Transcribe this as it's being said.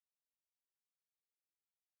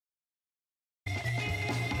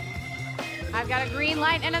I've got a green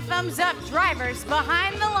light and a thumbs up. Drivers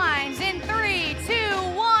behind the lines in 3, 2,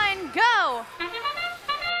 1, go.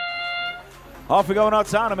 Off we go in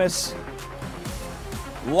autonomous.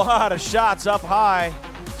 Lot of shots up high.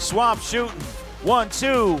 Swamp shooting. 1,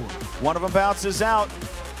 2. One of them bounces out.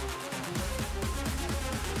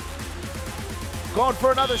 Going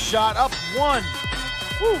for another shot. Up 1.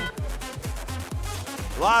 Woo.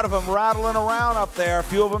 A lot of them rattling around up there. A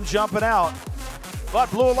few of them jumping out.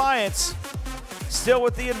 But Blue Alliance still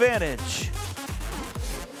with the advantage.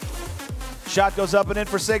 Shot goes up and in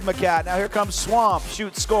for Sigma Cat. Now here comes Swamp.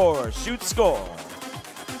 Shoot, score. Shoot, score.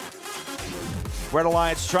 Red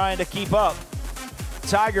Alliance trying to keep up.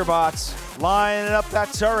 Tiger Bots lining up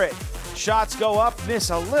that turret. Shots go up, miss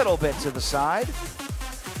a little bit to the side.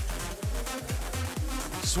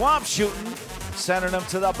 Swamp shooting, sending them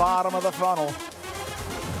to the bottom of the funnel.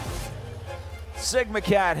 Sigma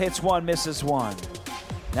Cat hits one, misses one.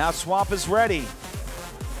 Now Swamp is ready.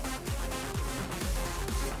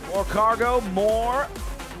 More cargo, more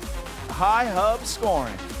high hub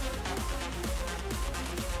scoring.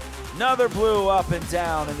 Another blue up and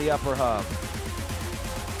down in the upper hub.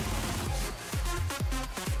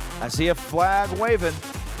 I see a flag waving.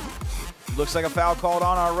 Looks like a foul called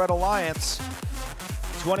on our Red Alliance.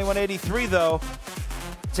 2183 though,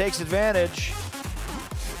 takes advantage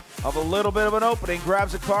of a little bit of an opening,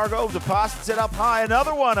 grabs a cargo, deposits it up high,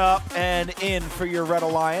 another one up and in for your Red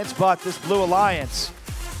Alliance, but this Blue Alliance,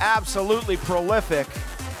 absolutely prolific.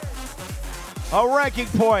 A ranking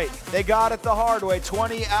point, they got it the hard way,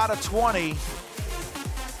 20 out of 20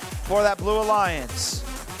 for that Blue Alliance.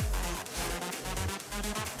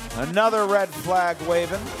 Another red flag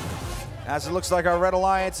waving, as it looks like our Red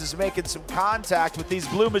Alliance is making some contact with these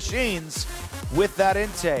blue machines with that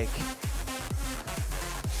intake.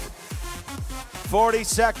 40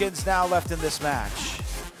 seconds now left in this match.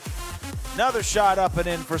 Another shot up and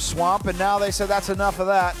in for Swamp, and now they said that's enough of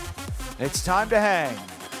that. It's time to hang.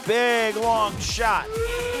 Big long shot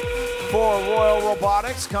for Royal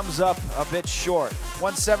Robotics, comes up a bit short.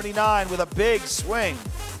 179 with a big swing.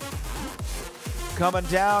 Coming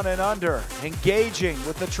down and under, engaging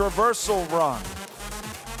with the traversal run.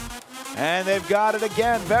 And they've got it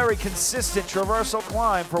again, very consistent traversal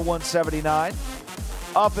climb for 179.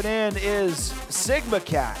 Up and in is Sigma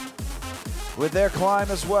Cat with their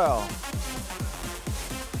climb as well.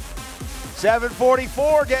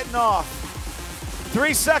 744 getting off.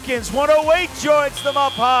 3 seconds, 108 joins them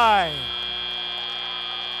up high.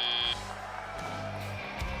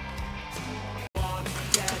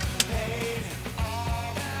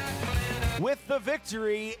 With the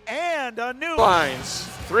victory and a new lines.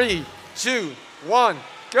 3, 2, 1,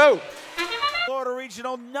 go. Florida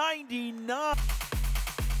Regional 99.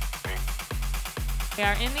 They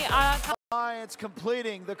are in the Alliance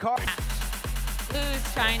completing the car.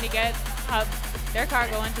 Blues trying to get their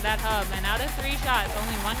cargo into that hub, and out of 3 shots,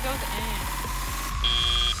 only 1 goes in.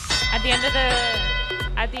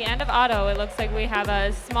 At the end of auto, it looks like we have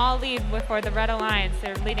a small lead for the Red Alliance.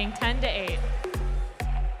 They're leading 10-8.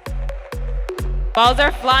 Balls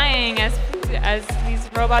are flying as these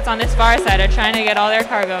robots on this far side are trying to get all their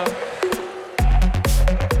cargo.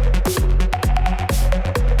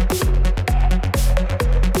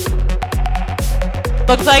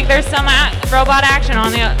 Looks like there's some robot action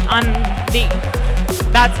on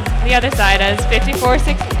that's the other side, as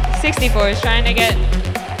 5464 is trying to get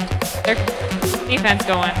their defense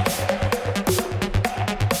going.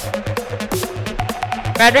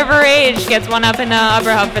 Red River Rage gets one up in the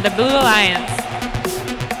upper hub for the Blue Alliance.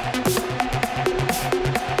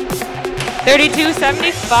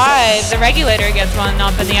 3275, the Regulator gets one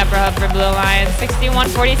up in the upper hub for Blue Alliance.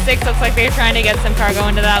 6146 looks like they're trying to get some cargo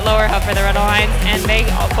into that lower hub for the Red Alliance, and they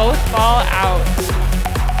both fall out.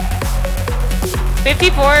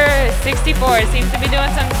 5464 seems to be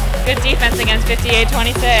doing some good defense against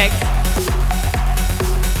 5826.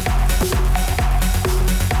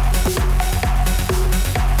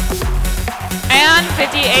 And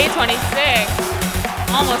 5826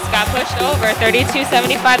 almost got pushed over.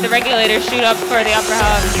 3275, the Regulators shoot up for the upper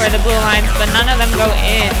hub for the Blue Alliance, but none of them go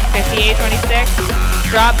in. 5826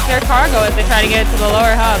 drops their cargo as they try to get it to the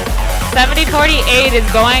lower hub. 7048 is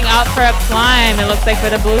going up for a climb, it looks like,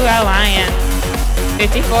 for the Blue Alliance.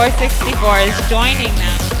 5464 is joining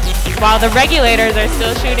them, while the Regulators are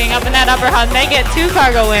still shooting up in that upper hub. They get 2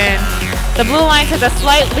 cargo in. The Blue Alliance has a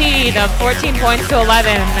slight lead of 14 points to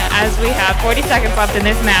 11 as we have 40 seconds left in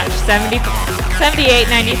this match.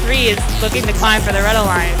 7893 is looking to climb for the Red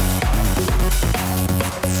Alliance.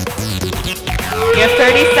 We have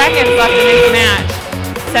 30 seconds left in this match.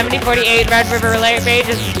 7048 Red River Rage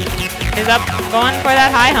is is up, going for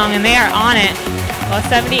that high hung, and they are on it. Well,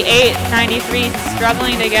 78-93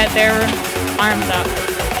 struggling to get their arms up.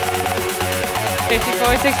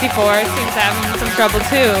 54-64 seems to have some trouble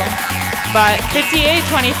too. But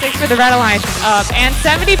 58-26 for the Red Alliance is up. And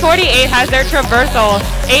 70-48 has their traversal.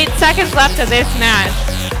 8 seconds left of this match.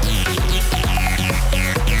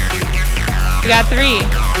 We got 3,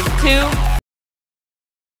 2,